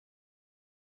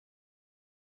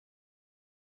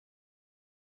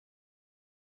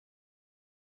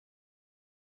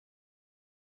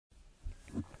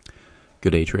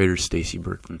Good day, traders. Stacey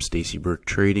Burke from Stacey Burke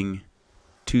Trading.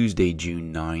 Tuesday,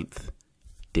 June 9th.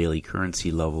 Daily currency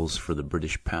levels for the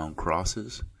British pound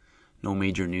crosses. No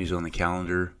major news on the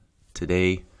calendar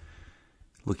today.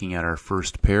 Looking at our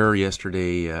first pair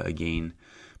yesterday, again,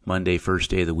 Monday, first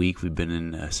day of the week, we've been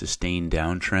in a sustained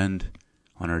downtrend.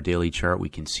 On our daily chart, we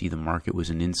can see the market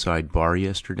was an inside bar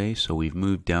yesterday, so we've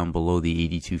moved down below the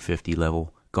 82.50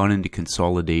 level, gone into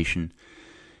consolidation.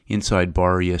 Inside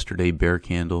bar yesterday, bear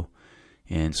candle.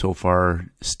 And so far,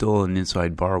 still an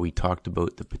inside bar. We talked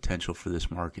about the potential for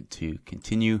this market to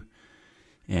continue.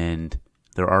 And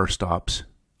there are stops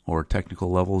or technical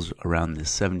levels around the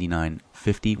 79.50,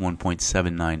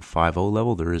 1.7950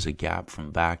 level. There is a gap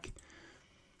from back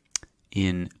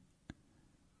in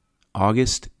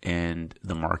August. And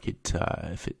the market,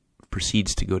 if it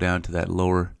proceeds to go down to that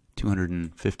lower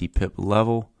 250 pip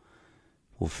level,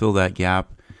 will fill that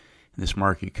gap. And this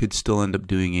market could still end up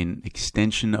doing an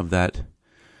extension of that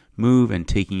move and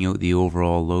taking out the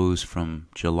overall lows from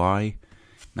July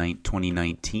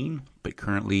 2019, but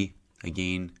currently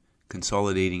again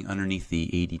consolidating underneath the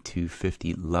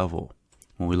 82.50 level.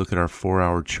 When we look at our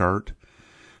 4-hour chart,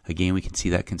 again we can see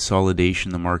that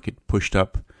consolidation. The market pushed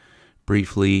up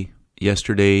briefly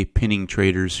yesterday, pinning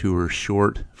traders who were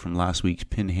short from last week's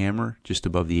pin hammer just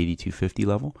above the 82.50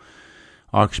 level.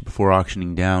 Before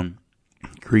auctioning down,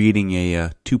 creating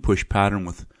a two-push pattern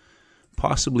with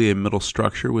possibly a middle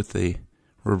structure with a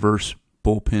reverse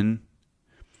bullpen.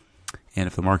 And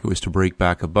if the market was to break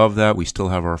back above that, we still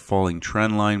have our falling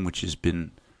trend line, which has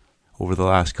been over the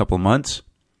last couple of months.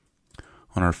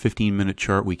 On our 15-minute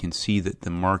chart, we can see that the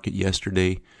market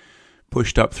yesterday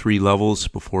pushed up 3 levels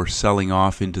before selling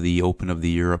off into the open of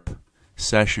the Europe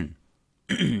session.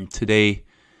 Today,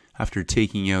 after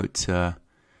taking out,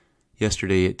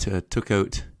 yesterday it took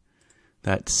out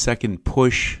that second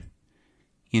push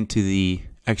into the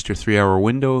extra 3-hour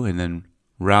window and then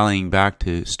rallying back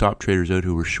to stop traders out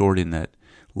who were short in that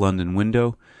London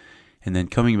window, and then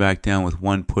coming back down with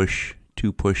 1 push,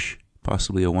 2 push,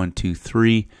 possibly a 1, 2,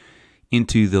 3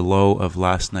 into the low of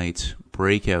last night's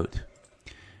breakout.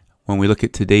 When we look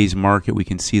at today's market, we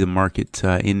can see the market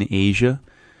in Asia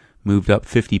moved up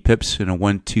 50 pips in a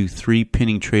 1, 2, 3,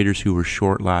 pinning traders who were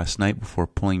short last night before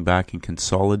pulling back and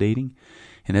consolidating.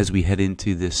 And as we head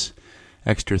into this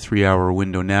extra 3-hour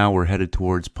window now, we're headed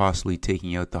towards possibly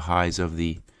taking out the highs of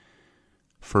the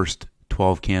first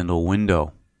 12 candle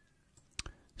window.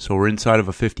 So we're inside of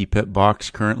a 50 pip box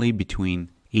currently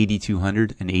between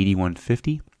 8200 and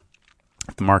 8150.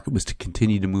 If the market was to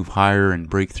continue to move higher and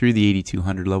break through the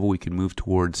 8200 level, we could move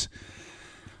towards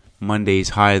Monday's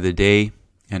high of the day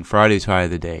and Friday's high of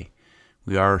the day.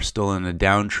 We are still in a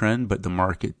downtrend, but the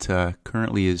market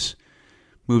currently is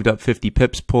moved up 50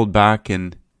 pips, pulled back,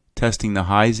 and testing the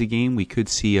highs again. We could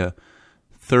see a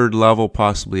third level,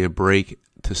 possibly a break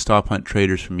to stop hunt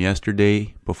traders from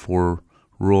yesterday before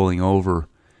rolling over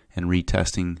and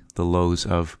retesting the lows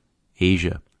of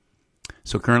Asia.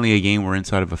 So currently again we're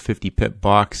inside of a 50 pip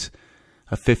box.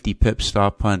 A 50 pip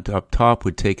stop hunt up top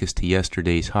would take us to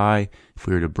yesterday's high. If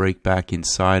we were to break back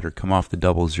inside or come off the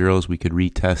double zeros, we could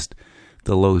retest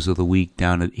the lows of the week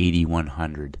down at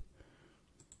 8100.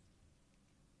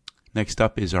 Next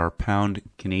up is our pound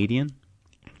Canadian.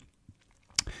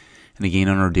 And again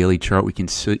on our daily chart, we can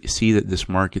see that this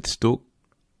market's still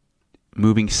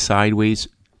moving sideways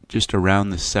just around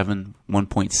the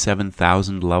 1.7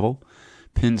 thousand level.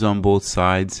 Pins on both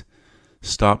sides.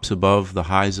 Stops above the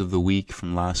highs of the week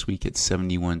from last week at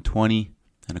 71.20.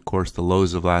 And of course the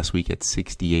lows of last week at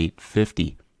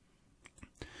 68.50.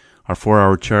 Our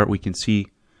 4-hour chart, we can see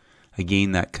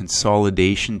again that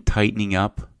consolidation tightening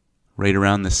up right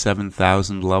around the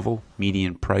 7,000 level,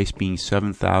 median price being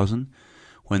 7,000.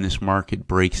 When this market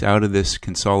breaks out of this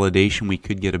consolidation, we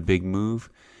could get a big move.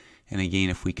 And again,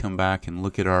 if we come back and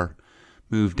look at our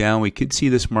move down, we could see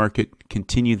this market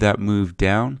continue that move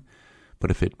down. But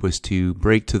if it was to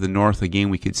break to the north, again,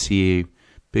 we could see a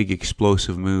big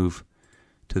explosive move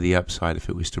to the upside if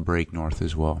it was to break north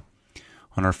as well.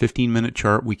 On our 15-minute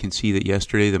chart, we can see that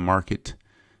yesterday the market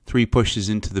 3 pushes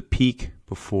into the peak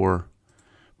before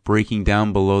breaking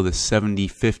down below the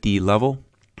 70.50 level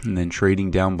and then trading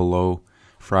down below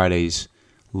Friday's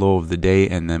low of the day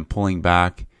and then pulling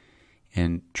back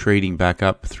and trading back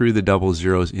up through the double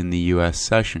zeros in the US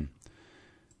session.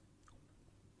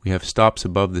 We have stops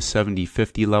above the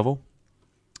 70.50 level,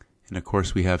 and of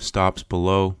course we have stops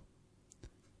below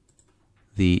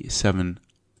the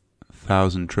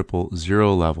 7,000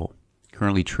 level.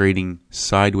 Currently trading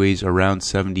sideways around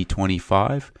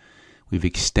 70.25. We've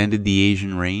extended the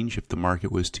Asian range. If the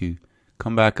market was to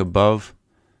come back above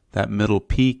that middle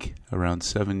peak around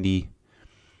 70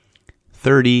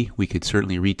 30, we could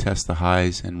certainly retest the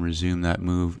highs and resume that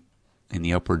move in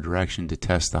the upward direction to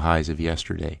test the highs of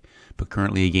yesterday. But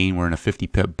currently, again, we're in a 50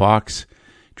 pip box,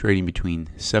 trading between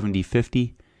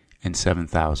 70.50 and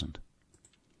 7,000.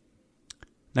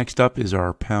 Next up is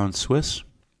our pound Swiss.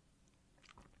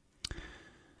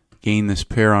 Again, this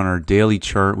pair on our daily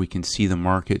chart, we can see the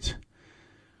market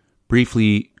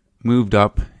briefly moved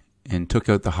up and took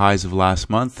out the highs of last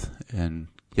month, and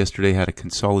yesterday had a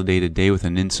consolidated day with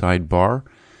an inside bar,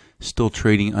 still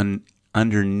trading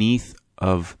underneath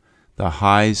of the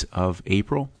highs of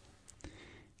April,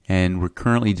 and we're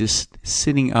currently just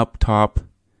sitting up top.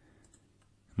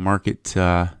 Market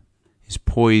is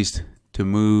poised to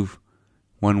move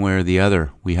one way or the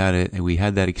other. We had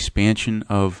that expansion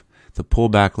of the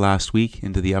pullback last week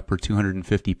into the upper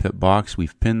 250 pip box.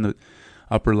 We've pinned the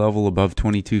upper level above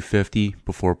 2250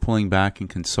 before pulling back and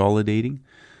consolidating.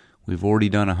 We've already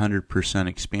done 100%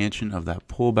 expansion of that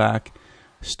pullback,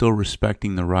 still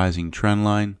respecting the rising trend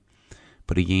line.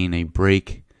 But again, a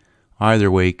break either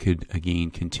way could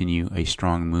again continue a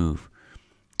strong move.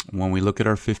 When we look at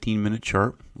our 15-minute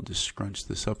chart, we'll just scrunch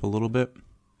this up a little bit,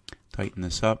 tighten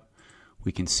this up.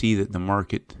 We can see that the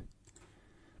market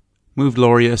moved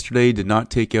lower yesterday, did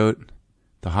not take out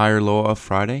the higher low of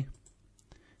Friday.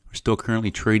 We're still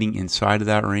currently trading inside of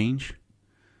that range,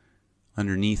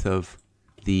 underneath of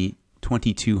the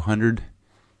 2200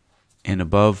 and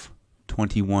above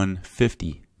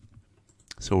 2150.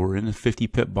 So we're in a 50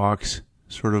 pip box,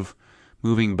 sort of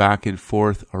moving back and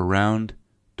forth around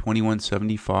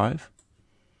 2175.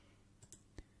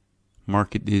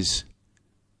 Market is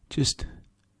just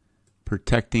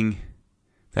protecting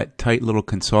that tight little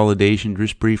consolidation,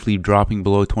 just briefly dropping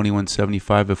below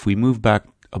 2175. If we move back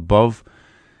above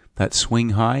that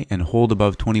swing high and hold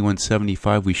above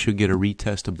 2175, we should get a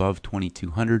retest above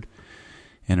 2200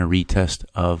 and a retest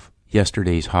of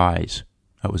yesterday's highs.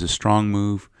 That was a strong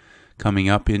move coming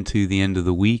up into the end of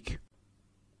the week.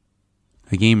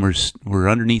 Again, we're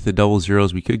underneath the double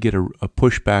zeros. We could get a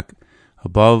pushback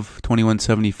above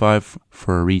 2175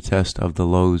 for a retest of the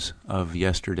lows of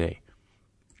yesterday.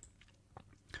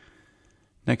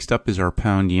 Next up is our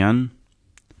pound yen.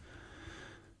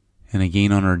 And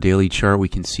again, on our daily chart, we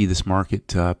can see this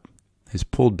market has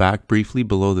pulled back briefly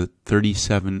below the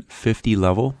 37.50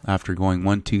 level after going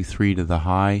 1, 2, 3 to the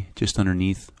high just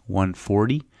underneath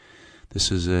 140. This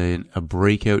is a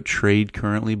breakout trade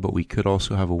currently, but we could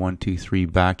also have a 1, 2, 3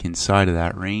 back inside of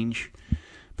that range.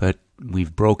 But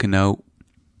we've broken out,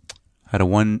 had a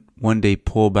one-day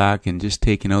pullback and just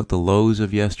taken out the lows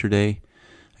of yesterday.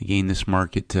 Again, this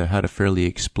market had a fairly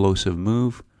explosive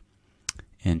move,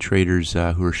 and traders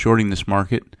who are shorting this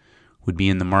market would be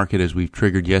in the market as we've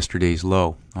triggered yesterday's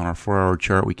low. On our 4-hour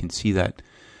chart, we can see that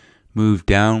move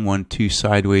down 1, 2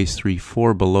 sideways, 3,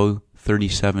 4 below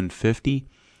 37.50.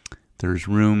 There's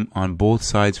room on both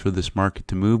sides for this market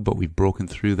to move, but we've broken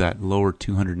through that lower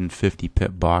 250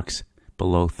 pip box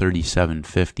below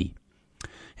 37.50.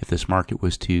 If this market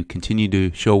was to continue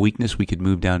to show weakness, we could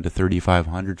move down to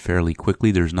 3,500 fairly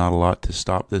quickly. There's not a lot to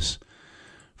stop this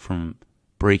from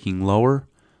breaking lower.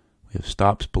 We have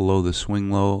stops below the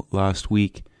swing low last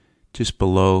week, just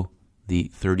below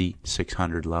the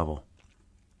 3,600 level.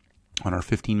 On our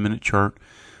 15-minute chart,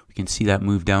 we can see that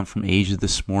move down from Asia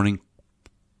this morning,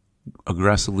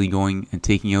 aggressively going and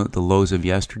taking out the lows of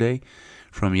yesterday.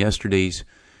 From yesterday's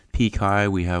peak high,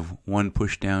 we have one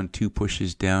push down, two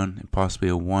pushes down, and possibly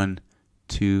a 1,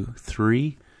 2,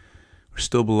 3. We're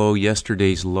still below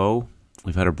yesterday's low.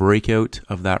 We've had a breakout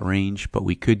of that range, but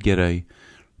we could get a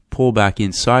pullback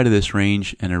inside of this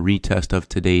range and a retest of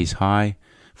today's high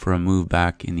for a move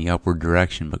back in the upward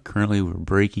direction. But currently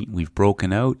we've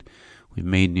broken out, we've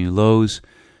made new lows,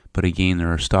 but again there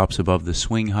are stops above the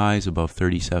swing highs above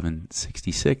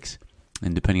 37.66,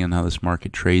 and depending on how this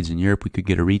market trades in Europe, we could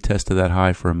get a retest of that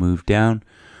high for a move down,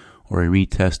 or a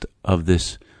retest of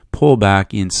this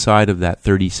pullback inside of that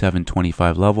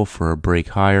 37.25 level for a break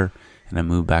higher and a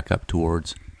move back up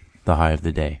towards the high of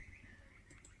the day.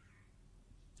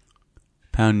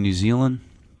 Pound New Zealand.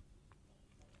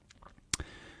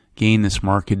 Again, this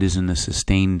market is in a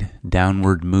sustained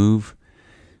downward move.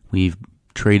 We've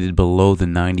traded below the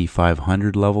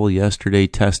 9,500 level yesterday,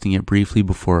 testing it briefly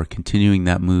before continuing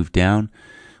that move down.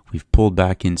 We've pulled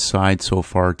back inside so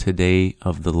far today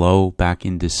of the low back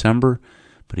in December.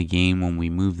 But again, when we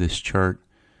move this chart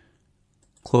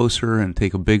closer and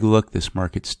take a big look, this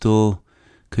market still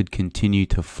could continue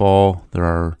to fall.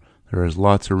 There is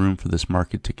lots of room for this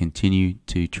market to continue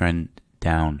to trend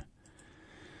down.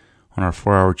 On our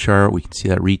 4-hour chart, we can see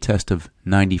that retest of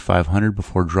 9,500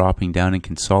 before dropping down and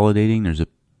consolidating. There's a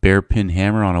bear pin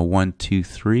hammer on a 1, 2,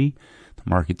 3. The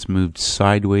market's moved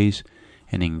sideways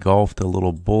and engulfed a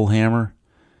little bull hammer.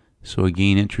 So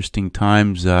again, interesting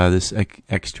times. This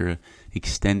extra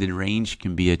extended range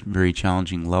can be a very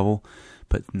challenging level,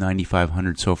 but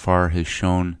 9,500 so far has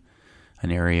shown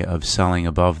an area of selling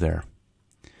above there.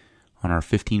 On our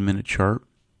 15-minute chart,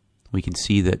 we can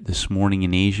see that this morning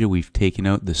in Asia, we've taken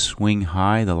out the swing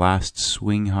high, the last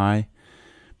swing high,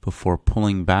 before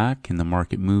pulling back, and the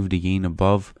market moved again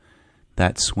above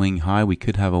that swing high. We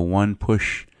could have a 1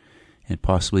 push and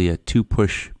possibly a 2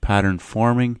 push pattern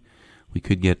forming. We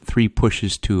could get 3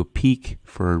 pushes to a peak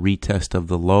for a retest of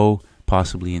the low,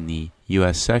 possibly in the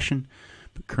US session.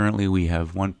 But currently we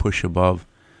have 1 push above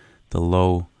the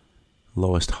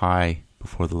lowest high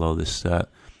before the low. This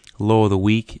low of the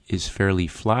week is fairly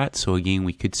flat, so again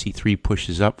we could see 3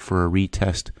 pushes up for a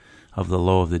retest of the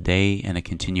low of the day and a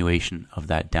continuation of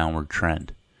that downward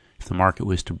trend. If the market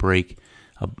was to break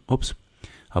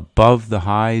above the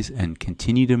highs and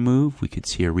continue to move, we could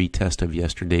see a retest of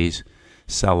yesterday's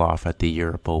sell-off at the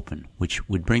Europe Open, which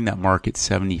would bring that market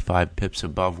 75 pips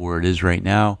above where it is right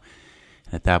now.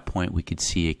 And at that point, we could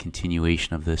see a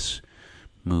continuation of this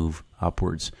move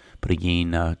upwards. But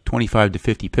again, 25 to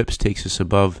 50 pips takes us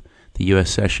above the US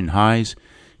session highs.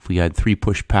 If we had 3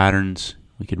 push patterns,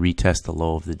 we could retest the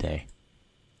low of the day.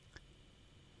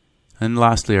 And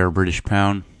lastly, our British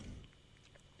pound.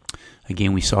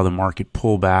 Again, we saw the market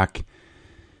pull back,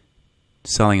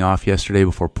 selling off yesterday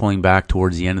before pulling back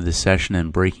towards the end of the session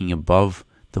and breaking above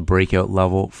the breakout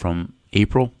level from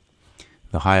April,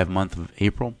 the high of month of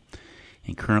April,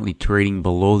 and currently trading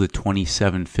below the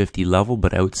 2750 level,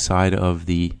 but outside of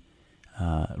the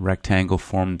rectangle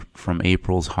formed from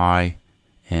April's high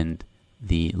and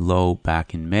the low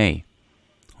back in May.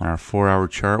 On our 4-hour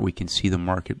chart, we can see the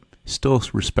market still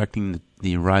respecting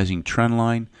the rising trend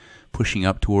line, pushing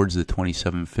up towards the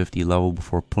 2750 level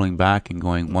before pulling back and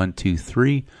going 1, 2,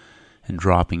 3 and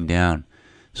dropping down.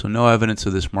 So no evidence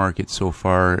of this market so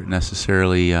far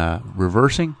necessarily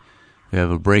reversing. We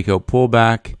have a breakout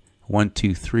pullback, 1,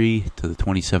 2, 3 to the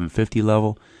 2750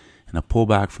 level, and a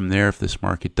pullback from there. If this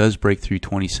market does break through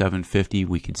 2750,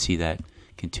 we could see that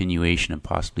continuation and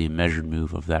possibly a measured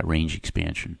move of that range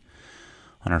expansion.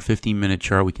 On our 15-minute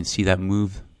chart, we can see that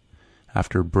move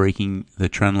after breaking the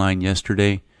trend line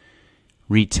yesterday,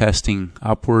 retesting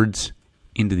upwards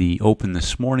into the open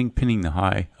this morning, pinning the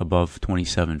high above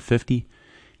 2750,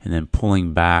 and then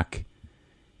pulling back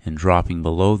and dropping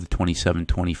below the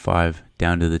 2725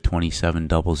 down to the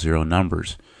 2700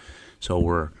 numbers. So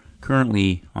we're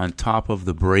currently on top of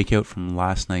the breakout from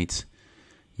last night's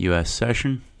US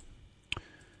session.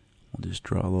 We'll just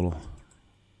draw a little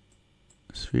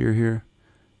sphere here.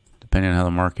 Depending on how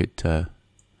the market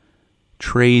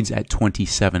trades at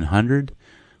 2700,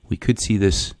 we could see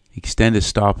this extend a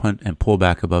stop hunt and pull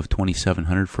back above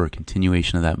 2700 for a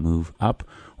continuation of that move up,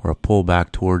 or a pull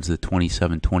back towards the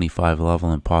 2725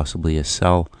 level and possibly a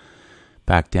sell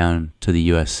back down to the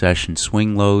US session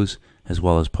swing lows, as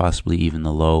well as possibly even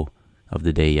the low of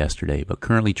the day yesterday. But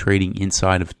currently trading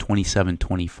inside of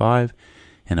 2725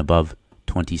 and above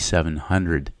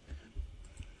 2700.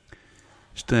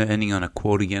 Just ending on a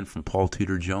quote again from Paul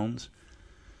Tudor Jones.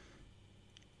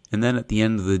 And then at the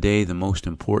end of the day, the most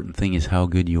important thing is how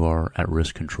good you are at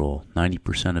risk control.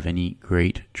 90% of any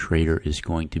great trader is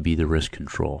going to be the risk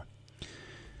control.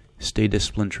 Stay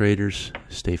disciplined, traders.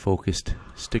 Stay focused.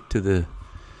 Stick to the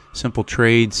simple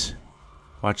trades.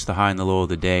 Watch the high and the low of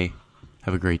the day.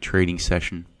 Have a great trading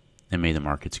session, and may the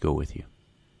markets go with you.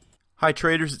 Hi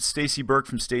traders, it's Stacey Burke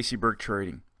from Stacey Burke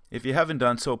Trading. If you haven't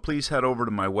done so, please head over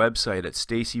to my website at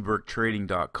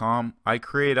StaceyBurkeTrading.com. I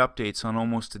create updates on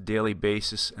almost a daily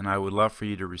basis, and I would love for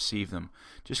you to receive them.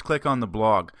 Just click on the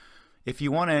blog. If you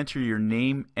want to enter your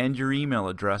name and your email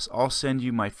address, I'll send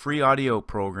you my free audio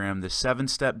program, the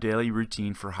 7-Step Daily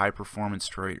Routine for High Performance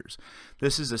Traders.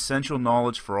 This is essential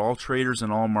knowledge for all traders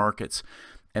in all markets,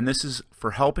 and this is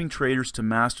for helping traders to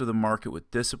master the market with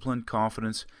discipline,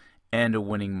 confidence, and a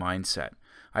winning mindset.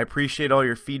 I appreciate all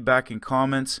your feedback and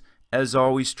comments. As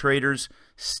always, traders,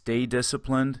 stay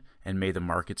disciplined, and may the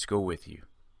markets go with you.